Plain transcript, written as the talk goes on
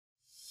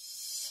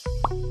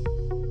Hey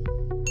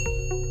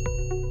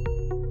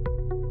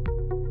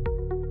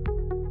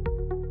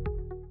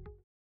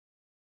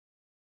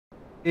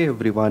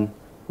everyone,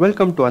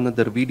 welcome to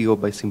another video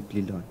by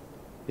Simplilearn.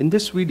 In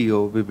this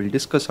video, we will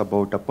discuss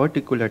about a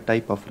particular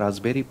type of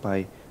Raspberry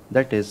Pi,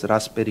 that is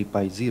Raspberry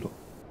Pi Zero.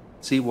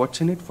 See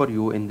what's in it for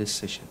you in this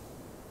session.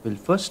 We'll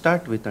first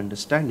start with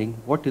understanding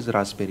what is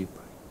Raspberry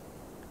Pi.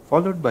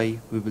 Followed by,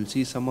 we will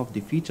see some of the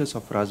features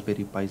of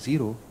Raspberry Pi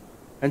Zero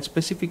and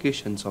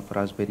specifications of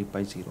Raspberry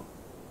Pi Zero.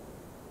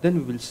 Then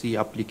we will see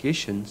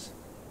applications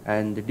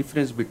and the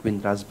difference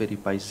between Raspberry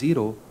Pi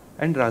Zero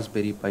and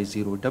Raspberry Pi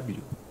Zero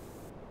W.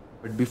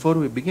 But before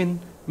we begin,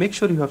 make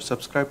sure you have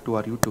subscribed to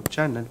our YouTube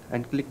channel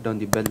and clicked on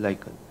the bell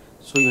icon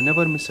so you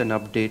never miss an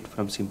update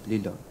from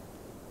Simplilearn.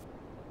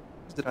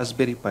 The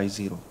Raspberry Pi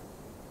Zero.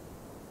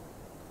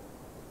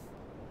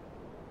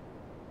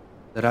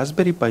 The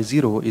Raspberry Pi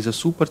Zero is a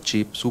super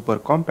cheap, super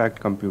compact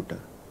computer.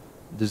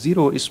 The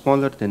Zero is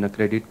smaller than a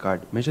credit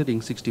card, measuring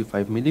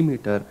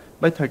 65mm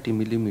by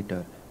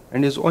 30mm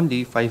and is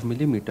only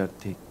 5mm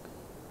thick.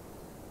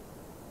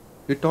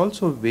 It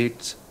also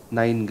weighs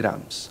 9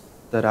 grams.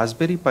 The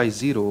Raspberry Pi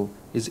Zero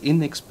is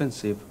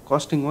inexpensive,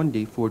 costing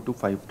only $4 to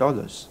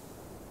 $5.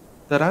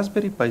 The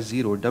Raspberry Pi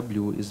Zero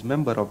W is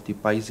member of the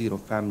Pi Zero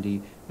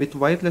family with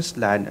wireless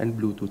LAN and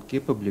Bluetooth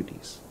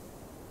capabilities.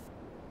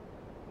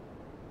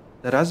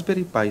 The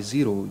Raspberry Pi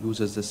Zero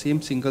uses the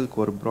same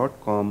single-core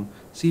Broadcom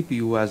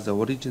CPU as the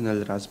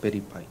original Raspberry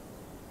Pi.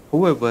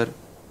 However,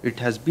 it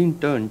has been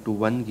turned to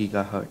 1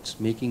 GHz,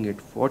 making it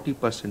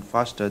 40%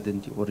 faster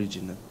than the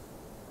original.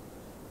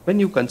 When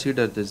you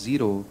consider the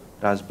Zero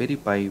Raspberry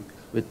Pi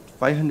with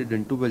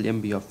 512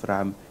 MB of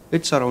RAM,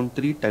 it's around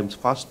 3 times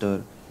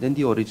faster than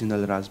the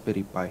original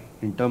Raspberry Pi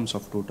in terms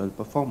of total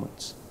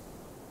performance.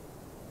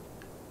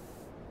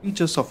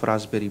 Features of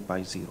Raspberry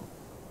Pi Zero.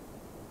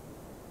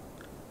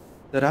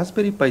 The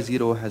Raspberry Pi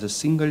Zero has a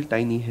single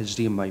tiny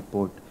HDMI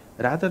port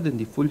rather than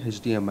the full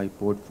HDMI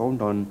port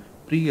found on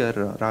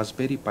prior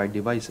Raspberry Pi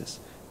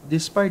devices.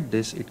 Despite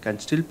this, it can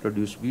still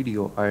produce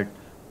video at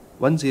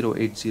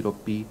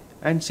 1080p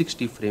and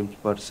 60 frames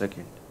per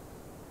second.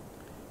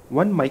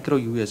 One micro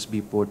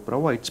USB port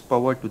provides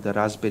power to the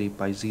Raspberry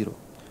Pi Zero,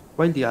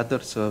 while the other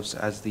serves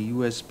as the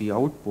USB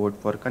out port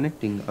for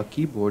connecting a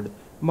keyboard,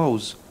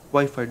 mouse,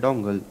 Wi-Fi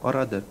dongle or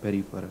other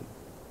peripheral.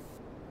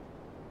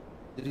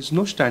 There is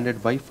no standard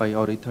Wi-Fi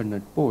or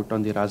Ethernet port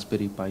on the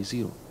Raspberry Pi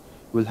Zero.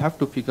 You will have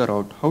to figure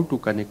out how to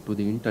connect to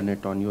the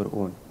internet on your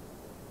own.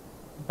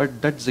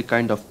 But that's the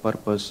kind of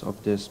purpose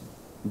of this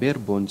bare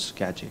bones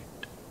gadget.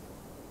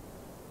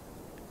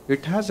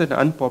 It has an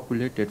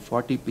unpopulated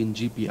 40-pin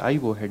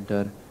GPIO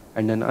header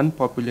and an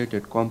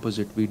unpopulated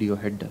composite video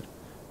header.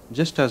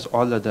 Just as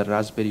all other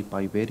Raspberry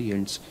Pi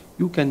variants,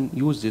 you can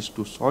use this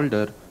to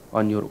solder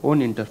on your own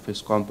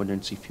interface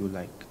components if you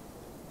like,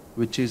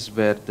 which is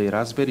where the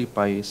Raspberry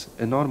Pi's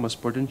enormous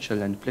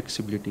potential and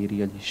flexibility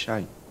really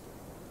shine.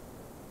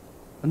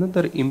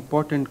 Another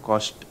important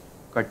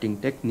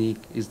cost-cutting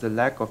technique is the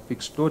lack of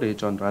fixed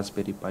storage on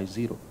Raspberry Pi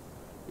Zero.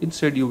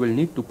 Instead, you will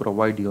need to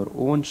provide your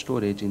own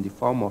storage in the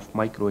form of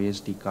micro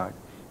SD card,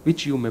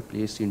 which you may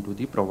place into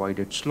the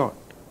provided slot.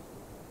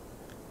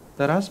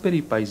 The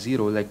Raspberry Pi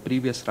Zero, like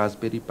previous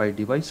Raspberry Pi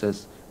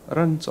devices,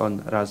 runs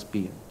on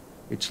Raspbian.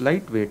 It's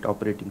lightweight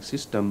operating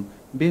system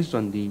based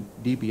on the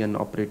Debian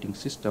operating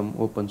system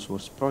open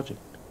source project.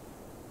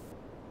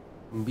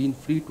 Being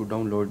free to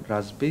download,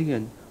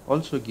 Raspbian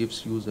also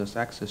gives users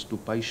access to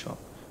PiShop,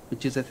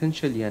 which is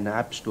essentially an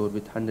app store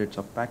with hundreds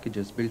of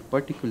packages built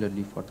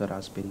particularly for the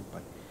Raspberry Pi.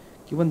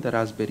 Given the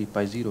Raspberry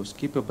Pi Zero's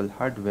capable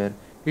hardware,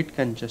 it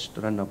can just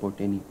run about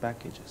any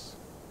packages.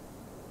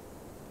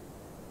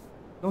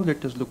 Now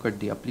let us look at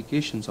the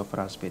applications of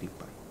Raspberry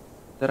Pi.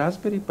 The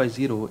Raspberry Pi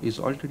Zero is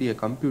already a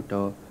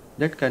computer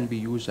that can be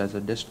used as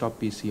a desktop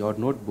PC or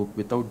notebook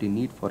without the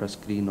need for a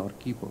screen or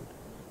keyboard.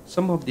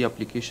 Some of the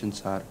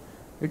applications are: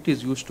 it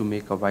is used to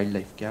make a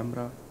wildlife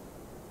camera.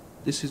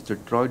 This is the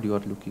droid you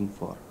are looking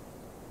for.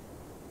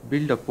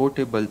 Build a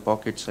portable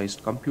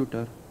pocket-sized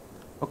computer,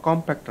 a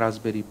compact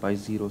Raspberry Pi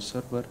Zero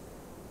server,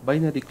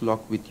 binary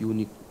clock with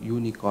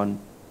Unicorn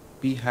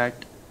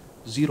P-Hat,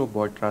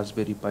 ZeroBot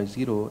Raspberry Pi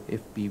Zero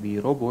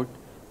FPV robot,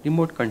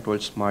 remote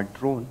controlled smart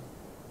drone,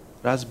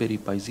 Raspberry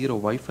Pi Zero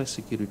Wi-Fi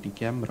security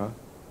camera,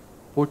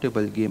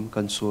 portable game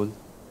console,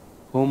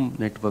 home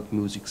network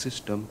music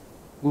system,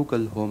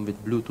 Google Home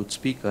with Bluetooth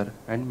speaker,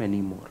 and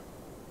many more.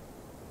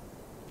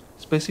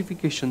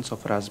 Specifications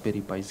of Raspberry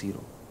Pi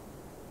Zero.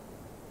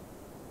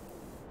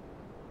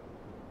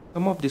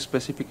 Some of the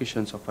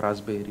specifications of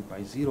Raspberry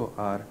Pi Zero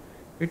are: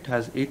 it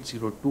has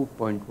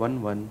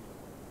 802.11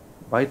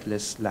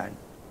 wireless LAN,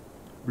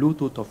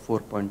 Bluetooth of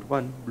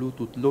 4.1,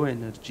 Bluetooth low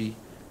energy,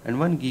 and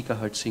 1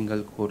 GHz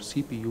single core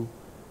CPU,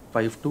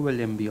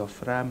 512 MB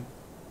of RAM,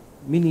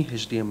 mini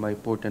HDMI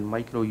port and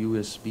micro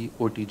USB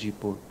OTG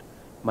port,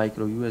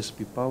 micro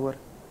USB power,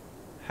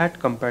 HAT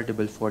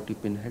compatible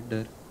 40-pin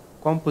header,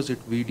 composite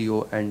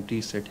video and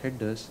reset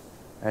headers,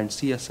 and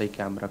CSI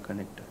camera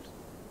connectors.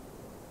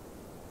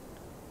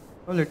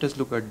 Now let us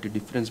look at the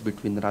difference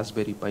between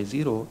Raspberry Pi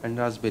Zero and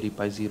Raspberry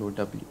Pi Zero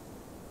W.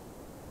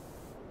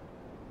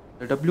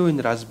 The W in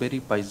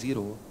Raspberry Pi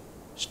Zero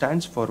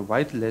stands for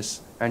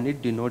wireless, and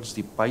it denotes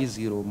the Pi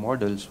Zero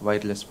model's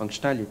wireless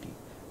functionality.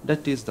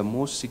 That is the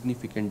most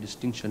significant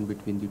distinction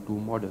between the two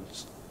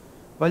models.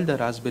 While the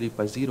Raspberry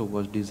Pi Zero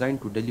was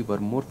designed to deliver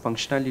more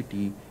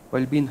functionality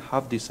while being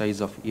half the size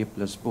of A+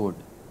 board.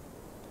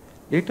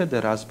 Later,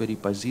 the Raspberry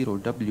Pi Zero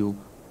W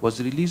was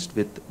released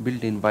with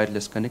built-in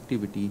wireless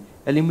connectivity,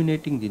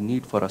 eliminating the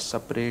need for a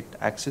separate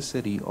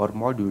accessory or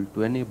module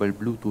to enable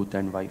Bluetooth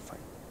and Wi-Fi.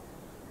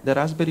 The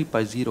Raspberry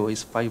Pi Zero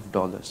is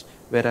 $5,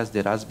 whereas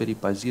the Raspberry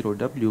Pi Zero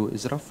W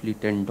is roughly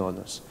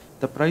 $10.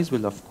 The price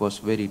will of course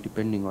vary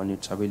depending on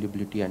its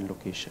availability and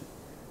location.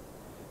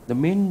 The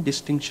main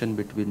distinction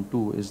between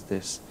two is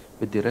this,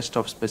 with the rest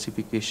of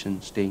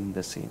specifications staying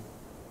the same.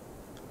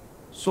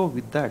 So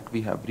with that,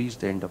 we have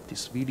reached the end of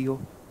this video.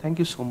 Thank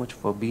you so much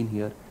for being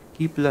here.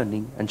 Keep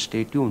learning and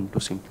stay tuned to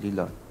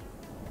Simplilearn.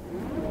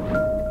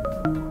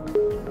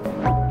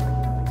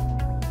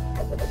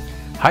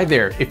 Hi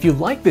there, if you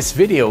like this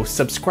video,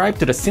 subscribe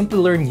to the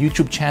Simplilearn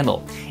YouTube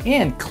channel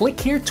and click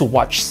here to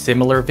watch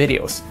similar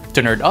videos.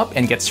 To nerd up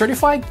and get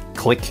certified,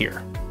 click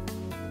here.